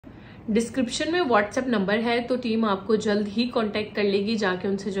Description में WhatsApp number है, तो टीम आपको जल्द ही कांटेक्ट कर लेगी, जाके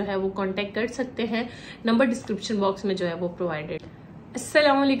उनसे जो है वो कांटेक्ट कर सकते हैं। नंबर डिस्क्रिप्शन बॉक्स में जो है वो प्रोवाइडेड।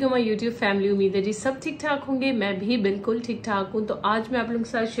 अस्सलाम वालेकुम माय यूट्यूब फैमिली, उम्मीद है जी सब ठीक ठाक होंगे। मैं भी बिल्कुल ठीक ठाक हूँ। तो आज मैं आप लोगों के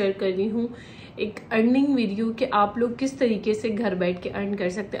साथ शेयर कर रही हूँ एक अर्निंग वीडियो कि आप लोग किस तरीके से घर बैठ के अर्न कर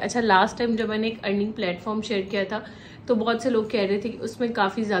सकते हैं। अच्छा, लास्ट टाइम जब मैंने एक अर्निंग प्लेटफॉर्म शेयर किया था तो बहुत से लोग कह रहे थे कि उसमें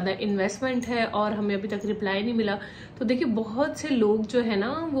काफ़ी ज़्यादा इन्वेस्टमेंट है और हमें अभी तक रिप्लाई नहीं मिला। तो देखिए, बहुत से लोग जो है ना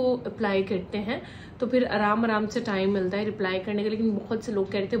वो अप्लाई करते हैं तो फिर आराम से टाइम मिलता है रिप्लाई करने का, लेकिन बहुत से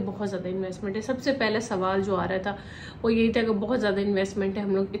लोग कह रहे थे बहुत ज़्यादा इन्वेस्टमेंट है। सबसे पहला सवाल जो आ रहा था वो यही था कि बहुत ज़्यादा इन्वेस्टमेंट है,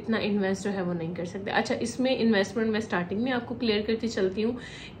 हम लोग इतना इन्वेस्ट जो है वो नहीं कर सकते। अच्छा, इसमें इन्वेस्टमेंट मैं स्टार्टिंग में आपको क्लियर करती चलती हूँ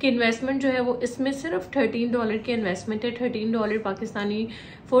कि इन्वेस्टमेंट जो है वो इसमें सिर्फ $13 की इन्वेस्टमेंट है। $13 पाकिस्तानी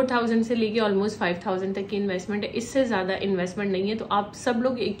 4000 से लेके ऑलमोस्ट 5000 तक की इन्वेस्टमेंट है। इससे ज़्यादा इन्वेस्टमेंट नहीं है। तो आप सब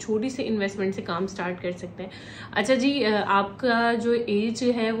लोग एक छोटी सी इन्वेस्टमेंट से काम स्टार्ट कर सकते हैं। अच्छा जी, आपका जो एज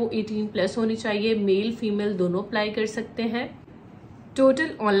है वो 18+ होनी चाहिए। मेल फीमेल दोनों अप्लाई कर सकते हैं। टोटल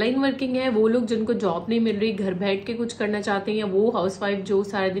ऑनलाइन वर्किंग है। वो लोग जिनको जॉब नहीं मिल रही, घर बैठ के कुछ करना चाहते हैं, या वो हाउसवाइफ जो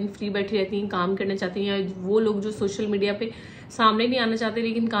सारा दिन फ्री बैठी रहती हैं, काम करना चाहती हैं, या वो लोग जो सोशल मीडिया पे सामने नहीं आना चाहते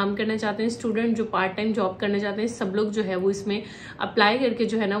लेकिन काम करना चाहते हैं, स्टूडेंट जो पार्ट टाइम जॉब करना चाहते हैं, सब लोग जो है वो इसमें अप्लाई करके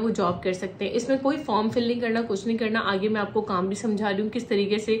जो है ना वो जॉब कर सकते हैं। इसमें कोई फॉर्म फिल नहीं करना, कुछ नहीं करना। आगे मैं आपको काम भी समझा रही हूँ किस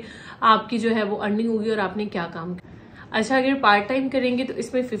तरीके से आपकी जो है वो अर्निंग होगी और आपने क्या काम किया। अच्छा, अगर पार्ट टाइम करेंगे तो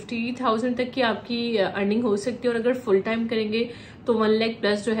इसमें 50,000 तक की आपकी अर्निंग हो सकती है, और अगर फुल टाइम करेंगे तो 1 लाख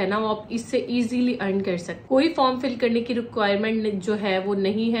प्लस जो है ना वो आप इससे इजीली अर्न कर सकते। कोई फॉर्म फिल करने की रिक्वायरमेंट जो है वो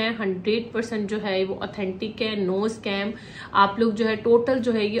नहीं है। 100% जो है वो ऑथेंटिक है, नो स्कैम। आप लोग जो है टोटल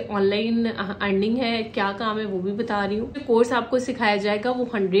जो है ये ऑनलाइन अर्निंग है। क्या काम है वो भी बता रही हूँ। कोर्स आपको सिखाया जाएगा वो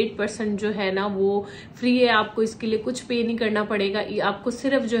 100% जो है ना वो फ्री है। आपको इसके लिए कुछ पे नहीं करना पड़ेगा। आपको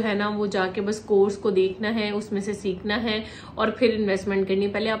सिर्फ जो है ना वो जाके बस कोर्स को देखना है, उसमें से सीखना है और फिर इन्वेस्टमेंट करनी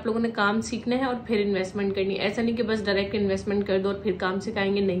है। पहले आप लोगों ने काम सीखना है और फिर इन्वेस्टमेंट करनी है। ऐसा नहीं कि बस डायरेक्ट इन्वेस्टमेंट कर दो और फिर काम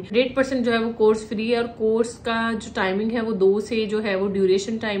सिखाएंगे, नहीं। 100% जो है वो कोर्स फ्री है। और कोर्स का जो टाइमिंग है वो 2 से जो है वो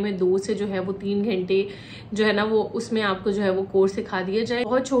ड्यूरेशन टाइम है, 2 से जो है वो 3 घंटे जो है ना वो उसमें आपको जो है वो कोर्स सिखा दिया जाए।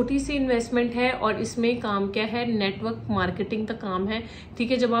 बहुत छोटी सी इन्वेस्टमेंट है और इसमें काम क्या है, नेटवर्क मार्केटिंग का काम है।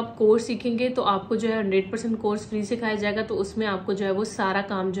 ठीक है, जब आप कोर्स सीखेंगे तो आपको जो है 100% कोर्स फ्री सिखाया जाएगा, तो उसमें आपको जो है वो सारा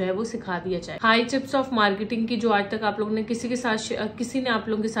काम जो है वो सिखा दिया जाए। हाई टिप्स ऑफ मार्केटिंग की जो आज तक आप लोगों ने किसी ने आप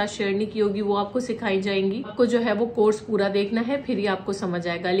लोगों के साथ शेयर नहीं की होगी वो आपको सिखाई जाएंगी। आपको जो है वो कोर्स पूरा देखना है, फिर ही आपको समझ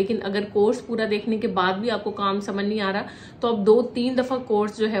आएगा। लेकिन अगर कोर्स पूरा देखने के बाद भी आपको काम समझ नहीं आ रहा तो आप 2-3 दफा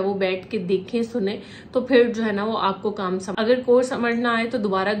कोर्स जो है वो बैठ के देखें, सुने, तो फिर जो है ना वो आपको काम समझ। अगर कोर्स समझ ना आए तो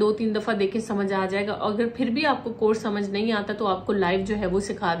दोबारा 2-3 दफा देखें, समझ आ जाएगा। अगर फिर भी आपको कोर्स समझ नहीं आता तो आपको लाइव जो है वो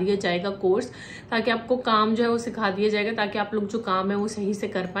सिखा दिया जाएगा कोर्स, ताकि आपको काम जो है वो सिखा दिया जाएगा, ताकि आप लोग जो काम है वो सही से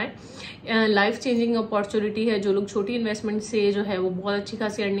कर पाए। लाइफ चेंजिंग अपॉर्चुनिटी है। जो लोग छोटी इन्वेस्टमेंट से जो है वो बहुत अच्छी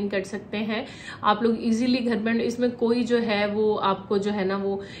खासी अर्निंग कर सकते हैं। आप लोग इजीली घर बैठ, इसमें कोई जो है वो आपको जो है ना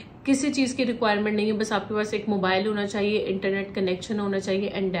वो किसी चीज की रिक्वायरमेंट नहीं है। बस आपके पास एक मोबाइल होना चाहिए, इंटरनेट कनेक्शन होना चाहिए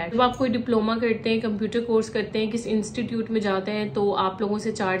एंड दैट। जब आप कोई डिप्लोमा करते हैं, कंप्यूटर कोर्स करते हैं, किसी इंस्टीट्यूट में जाते हैं तो आप लोगों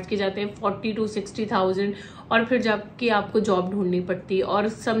से चार्ज किए जाते हैं 40,000 to 60,000, और फिर जबकि आपको जॉब ढूंढनी पड़ती है और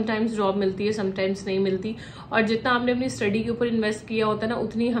समटाइम्स जॉब मिलती है, समटाइम्स नहीं मिलती। और जितना आपने अपनी स्टडी के ऊपर इन्वेस्ट किया होता है ना,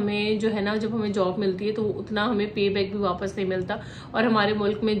 उतनी हमें जो है ना, जब हमें जॉब मिलती है तो उतना हमें पे बैक भी वापस नहीं मिलता। और हमारे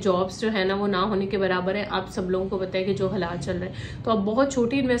मुल्क में जॉब्स जो है ना वो ना होने के बराबर है। आप सब लोगों को पता है कि जो हालात चल रहे हैं, तो आप बहुत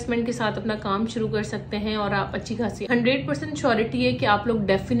छोटी इन्वेस्टमेंट के साथ अपना काम शुरू कर सकते हैं और आप अच्छी खासी 100% श्योरिटी है कि आप लोग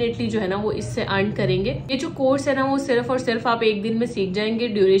डेफिनेटली जो है ना वो इससे अर्न करेंगे। ये जो कोर्स है ना वो सिर्फ और सिर्फ आप एक दिन में सीख जाएंगे।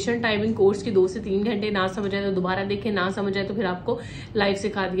 ड्यूरेशन टाइमिंग कोर्स की 2 से 3 घंटे। ना समझ आए तो दोबारा देखें, ना समझ आए तो फिर आपको लाइव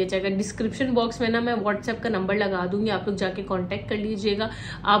सिखा दिया जाएगा। डिस्क्रिप्शन बॉक्स में ना मैं व्हाट्सएप का नंबर लगा दूंगी, आप लोग जाके कांटेक्ट कर लीजिएगा।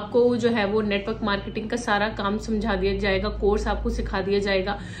 आपको जो है वो नेटवर्क मार्केटिंग का सारा काम समझा दिया जाएगा, कोर्स आपको सिखा दिया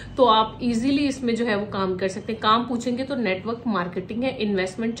जाएगा, तो आप इजीली इसमें जो है वो काम कर सकते हैं। काम पूछेंगे तो नेटवर्क मार्केटिंग है।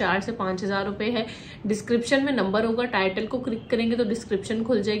 इन्वेस्टमेंट 4 से 5,000 रुपए है। डिस्क्रिप्शन में नंबर होगा, टाइटल को क्लिक करेंगे तो डिस्क्रिप्शन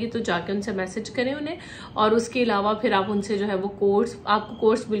खुल जाएगी, तो जाके उनसे मैसेज करें उन्हें। और उसके अलावा फिर आप उनसे जो है वो कोर्स, आपको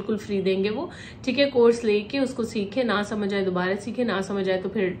कोर्स बिल्कुल फ्री देंगे वो। ठीक है, कोर्स लेके उसको सीखे, ना समझ आए दोबारा सीखे, ना समझ आए तो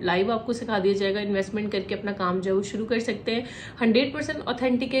फिर लाइव आपको सिखा दिया जाएगा। इन्वेस्टमेंट करके अपना काम जो है वो शुरू कर सकते हैं। 100%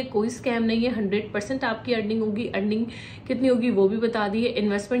 ऑथेंटिक है, कोई स्कैम नहीं है। 100% आपकी अर्निंग होगी। अर्निंग कितनी होगी वो भी बता दी है,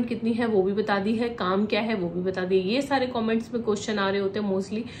 इन्वेस्टमेंट कितनी है वो भी बता दी है, काम क्या है वो भी बता दी है। ये सारे कमेंट्स में क्वेश्चन आ रहे होते हैं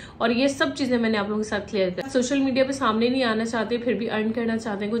मोस्टली, और ये सब चीजें मैंने आप लोगों के साथ क्लियर कर। सोशल मीडिया पे सामने नहीं आना चाहते फिर भी अर्न करना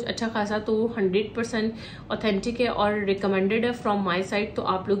चाहते हैं कुछ अच्छा खासा, तो 100% ऑथेंटिक है और रिकमेंडेड है फ्रॉम माई साइड। तो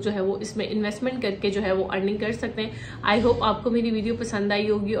आप लोग जो है वो इसमें इन्वेस्टमेंट करके जो है वो अर्निंग कर सकते हैं। आई होप आपको मेरी वीडियो पसंद आई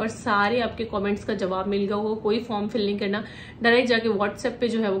होगी और सारे आपके कमेंट्स का जवाब मिल गया होगा। कोई फॉर्म फिल नहीं करना, डायरेक्ट जाके व्हाट्सएप पे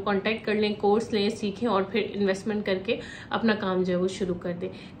जो है वो कांटेक्ट कर लें, कोर्स लें, सीखें और फिर इन्वेस्टमेंट करके अपना काम जो है वो शुरू कर दें।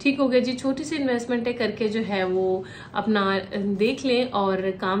 ठीक हो गया जी, छोटी सी इन्वेस्टमेंट है, करके जो है वो अपना देख लें और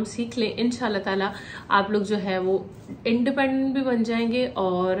काम सीख लें। इंशाल्लाह ताला आप लोग जो है वो इंडिपेंडेंट भी बन जाएंगे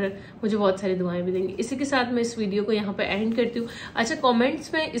और मुझे बहुत सारी दुआएं भी देंगे। इसी के साथ मैं इस वीडियो को यहाँ पे एंड करती हूँ। अच्छा,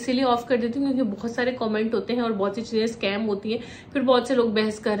 कमेंट्स में इसीलिए ऑफ कर देती हूँ क्योंकि बहुत सारे कमेंट होते हैं और बहुत सी चीजें स्कैम होती हैं, फिर बहुत से लोग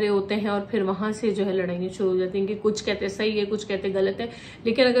बहस कर रहे होते हैं और फिर वहां से जो है लड़ाइयाँ शुरू हो जाती हैं कि कुछ कहते सही है, कुछ कहते गलत है।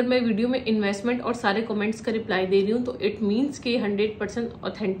 लेकिन अगर मैं वीडियो में इन्वेस्टमेंट और सारे कमेंट्स का रिप्लाई दे रही हूँ तो इट मीन्स कि 100%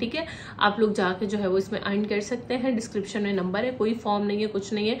 ऑथेंटिक है। आप लोग जाके जो है वो इसमें अर्न कर सकते हैं। डिस्क्रिप्शन में नंबर है, कोई फॉर्म नहीं है,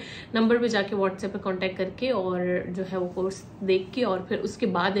 कुछ नहीं है। नंबर पे जाके व्हाट्सएप पे कांटेक्ट करके और जो है वो कोर्स देख के और फिर उसके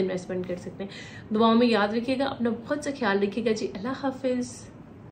बाद इन्वेस्टमेंट कर सकते हैं। दुआओं में याद रखिएगा, अपना बहुत सा ख्याल रखिएगा जी। अल्लाह हाफिज।